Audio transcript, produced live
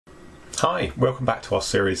Hi, welcome back to our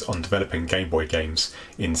series on developing Game Boy games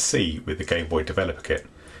in C with the GameBoy Developer Kit.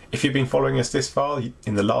 If you've been following us this far,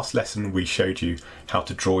 in the last lesson we showed you how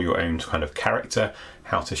to draw your own kind of character,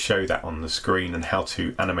 how to show that on the screen and how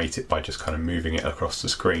to animate it by just kind of moving it across the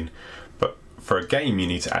screen. But for a game you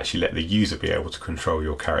need to actually let the user be able to control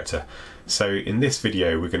your character. So in this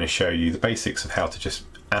video we're going to show you the basics of how to just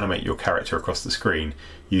animate your character across the screen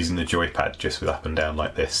using the Joypad just with up and down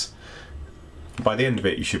like this. By the end of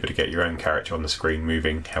it you should be able to get your own character on the screen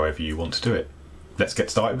moving however you want to do it. Let's get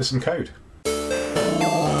started with some code.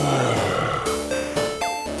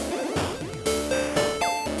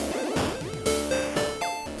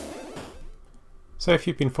 So if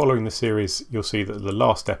you've been following the series, you'll see that the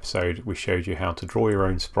last episode we showed you how to draw your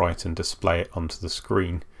own sprite and display it onto the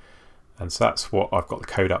screen. And so that's what I've got the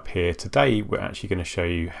code up here. Today we're actually going to show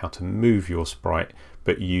you how to move your sprite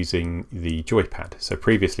but using the Joypad. So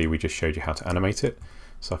previously we just showed you how to animate it.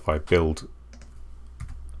 So if I build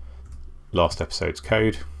last episode's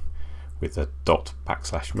code with a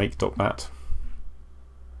 ./make.bat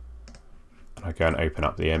and I go and open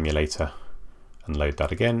up the emulator and load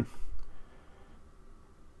that again,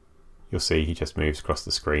 you'll see he just moves across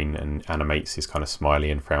the screen and animates his kind of smiley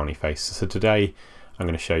and frowny face. So today I'm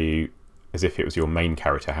going to show you, as if it was your main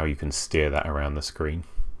character, how you can steer that around the screen.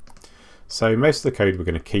 So most of the code we're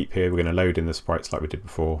going to keep here. We're going to load in the sprites like we did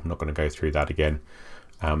before. I'm not going to go through that again.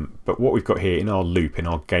 But what we've got here in our loop, in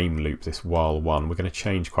our game loop, this while one, we're going to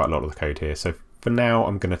change quite a lot of the code here. So for now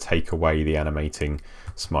I'm going to take away the animating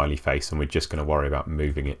smiley face and we're just going to worry about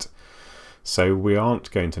moving it. So we aren't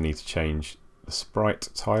going to need to change the sprite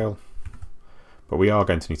tile, but we are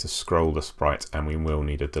going to need to scroll the sprite and we will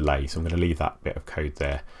need a delay. So I'm going to leave that bit of code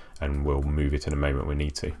there and we'll move it in a moment when we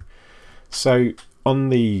need to. So on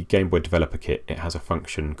the Game Boy Developer Kit it has a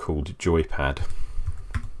function called Joypad.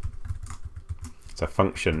 It's a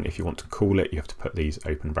function, if you want to call it you have to put these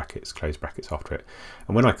open brackets, close brackets after it.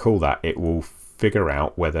 And when I call that it will figure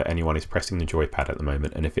out whether anyone is pressing the Joypad at the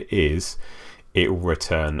moment, and if it is, it will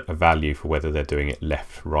return a value for whether they're doing it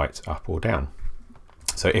left, right, up or down.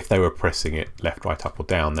 So if they were pressing it left, right, up or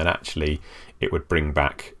down, then actually it would bring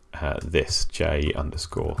back this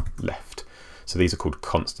J_left. So these are called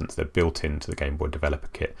constants. They're built into the Game Boy Developer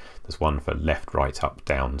Kit. There's one for left, right, up,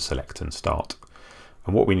 down, select and start.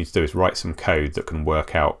 And what we need to do is write some code that can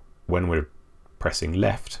work out when we're pressing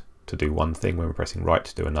left to do one thing, when we're pressing right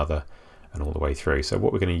to do another, and all the way through. So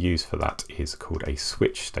what we're going to use for that is called a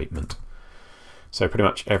switch statement. So pretty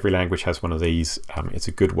much every language has one of these. It's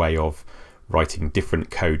a good way of writing different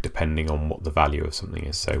code depending on what the value of something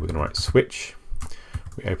is. So we're going to write switch,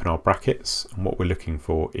 we open our brackets, and what we're looking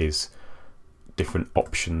for is different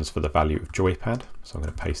options for the value of Joypad. So I'm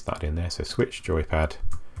going to paste that in there. So switch Joypad,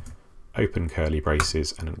 open curly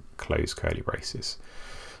braces and close curly braces.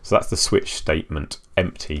 So that's the switch statement,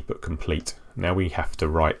 empty but complete. Now we have to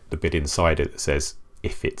write the bit inside it that says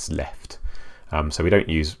if it's left. So we don't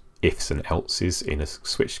use ifs and else's in a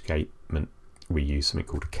switch statement, we use something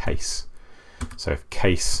called case. So if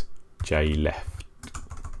case J left,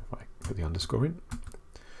 if I put the underscore in,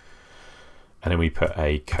 and then we put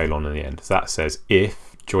a colon in the end. So that says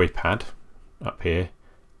if Joypad up here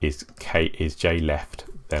is J left,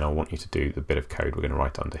 then I want you to do the bit of code we're going to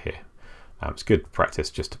write under here. It's good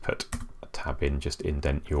practice just to put a tab in, just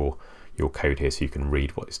indent your code here so you can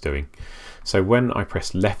read what it's doing. So when I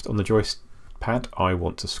press left on the Joypad, I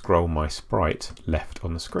want to scroll my sprite left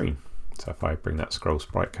on the screen. So if I bring that scroll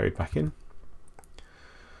sprite code back in,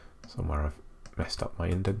 somewhere I've messed up my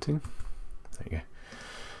indenting. There you go.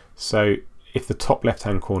 So if the top left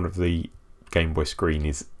hand corner of the Game Boy screen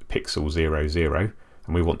is pixel 0, 0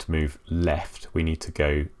 and we want to move left, we need to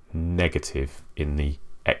go negative in the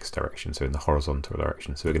X direction, so in the horizontal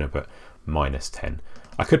direction. So we're going to put -10.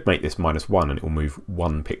 I could make this -1 and it will move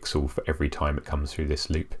 1 pixel for every time it comes through this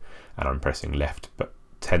loop and I'm pressing left, but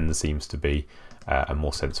 10 seems to be a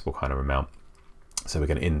more sensible kind of amount. So we're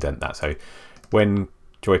going to indent that. So when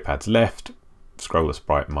Joypad's left, scroll the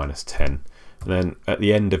sprite -10. And then at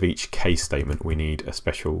the end of each case statement we need a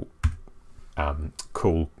special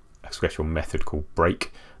special method called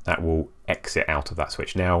break that will exit out of that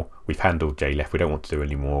switch. Now we've handled J left, we don't want to do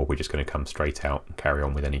any more, we're just going to come straight out and carry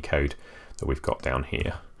on with any code that we've got down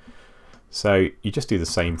here. So you just do the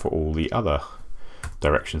same for all the other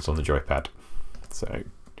directions on the Joypad. So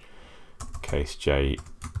case J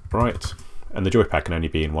right, and the Joypad can only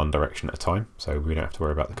be in one direction at a time, so we don't have to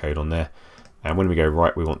worry about the code on there. And when we go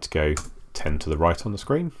right we want to go 10 to the right on the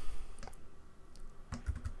screen.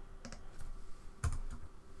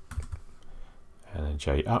 And then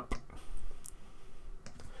J up.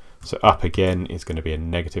 So up again is going to be a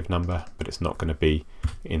negative number, but it's not going to be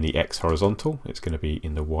in the X horizontal, it's going to be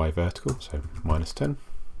in the Y vertical, so -10.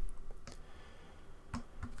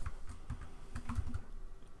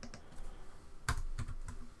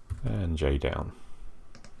 And J down,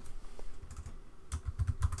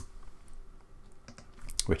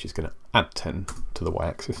 which is going to add 10 to the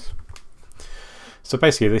Y-axis. So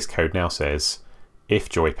basically this code now says if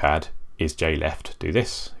Joypad is J left, do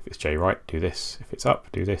this. If it's J right, do this. If it's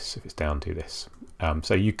up, do this. If it's down, do this.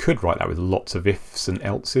 So you could write that with lots of ifs and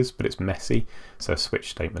elses, but it's messy. So a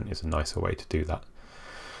switch statement is a nicer way to do that.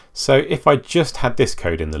 So if I just had this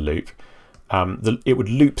code in the loop, it would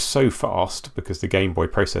loop so fast because the Game Boy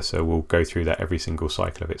processor will go through that every single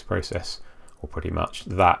cycle of its process, or pretty much,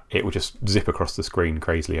 that it will just zip across the screen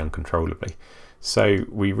crazily uncontrollably. So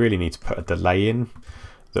we really need to put a delay in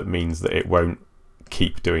that means that it won't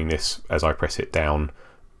keep doing this as I press it down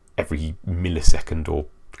every millisecond or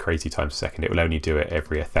crazy times a second. It will only do it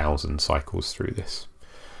every 1,000 cycles through this,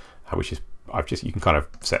 which is, you can kind of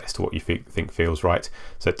set this to what you think feels right.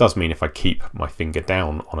 So it does mean if I keep my finger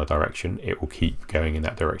down on a direction, it will keep going in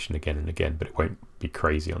that direction again and again, but it won't be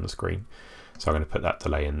crazy on the screen. So I'm going to put that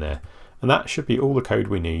delay in there, and that should be all the code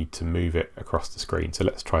we need to move it across the screen. So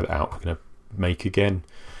let's try that out. We're going to make again,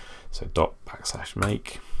 so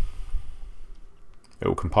 ./make. It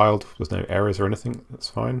all compiled, there's no errors or anything, that's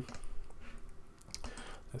fine.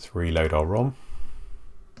 Let's reload our ROM.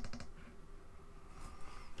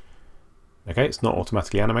 Okay, it's not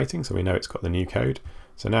automatically animating, so we know it's got the new code.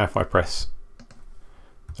 So now if I press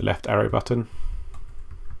the left arrow button,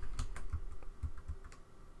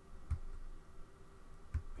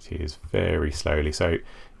 it is very slowly. So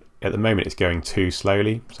at the moment it's going too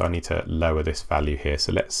slowly, so I need to lower this value here.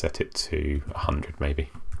 So let's set it to 100 maybe.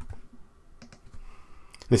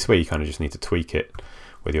 This way you kind of just need to tweak it,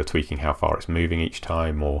 whether you're tweaking how far it's moving each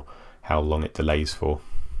time or how long it delays for.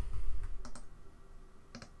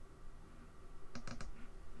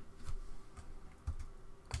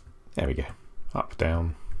 There we go, up,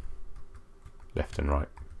 down, left and right.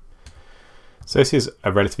 So this is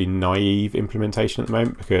a relatively naive implementation at the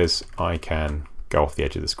moment because I can go off the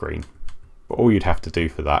edge of the screen. But all you'd have to do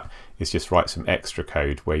for that is just write some extra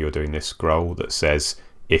code where you're doing this scroll that says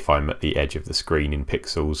if I'm at the edge of the screen in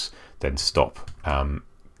pixels, then stop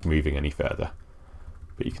moving any further.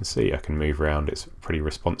 But you can see I can move around, it's pretty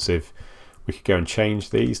responsive. We could go and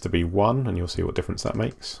change these to be 1 and you'll see what difference that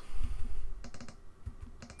makes.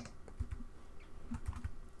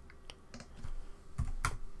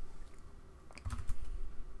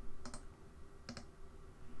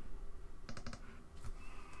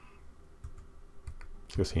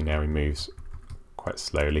 You'll see now he moves quite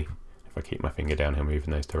slowly. If I keep my finger down, he'll move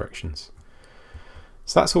in those directions.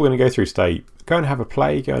 So that's all we're going to go through today. Go and have a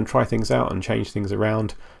play, go and try things out and change things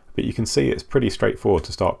around. But you can see it's pretty straightforward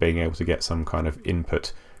to start being able to get some kind of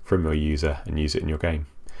input from your user and use it in your game.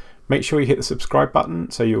 Make sure you hit the subscribe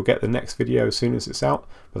button so you'll get the next video as soon as it's out.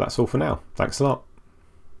 But that's all for now. Thanks a lot.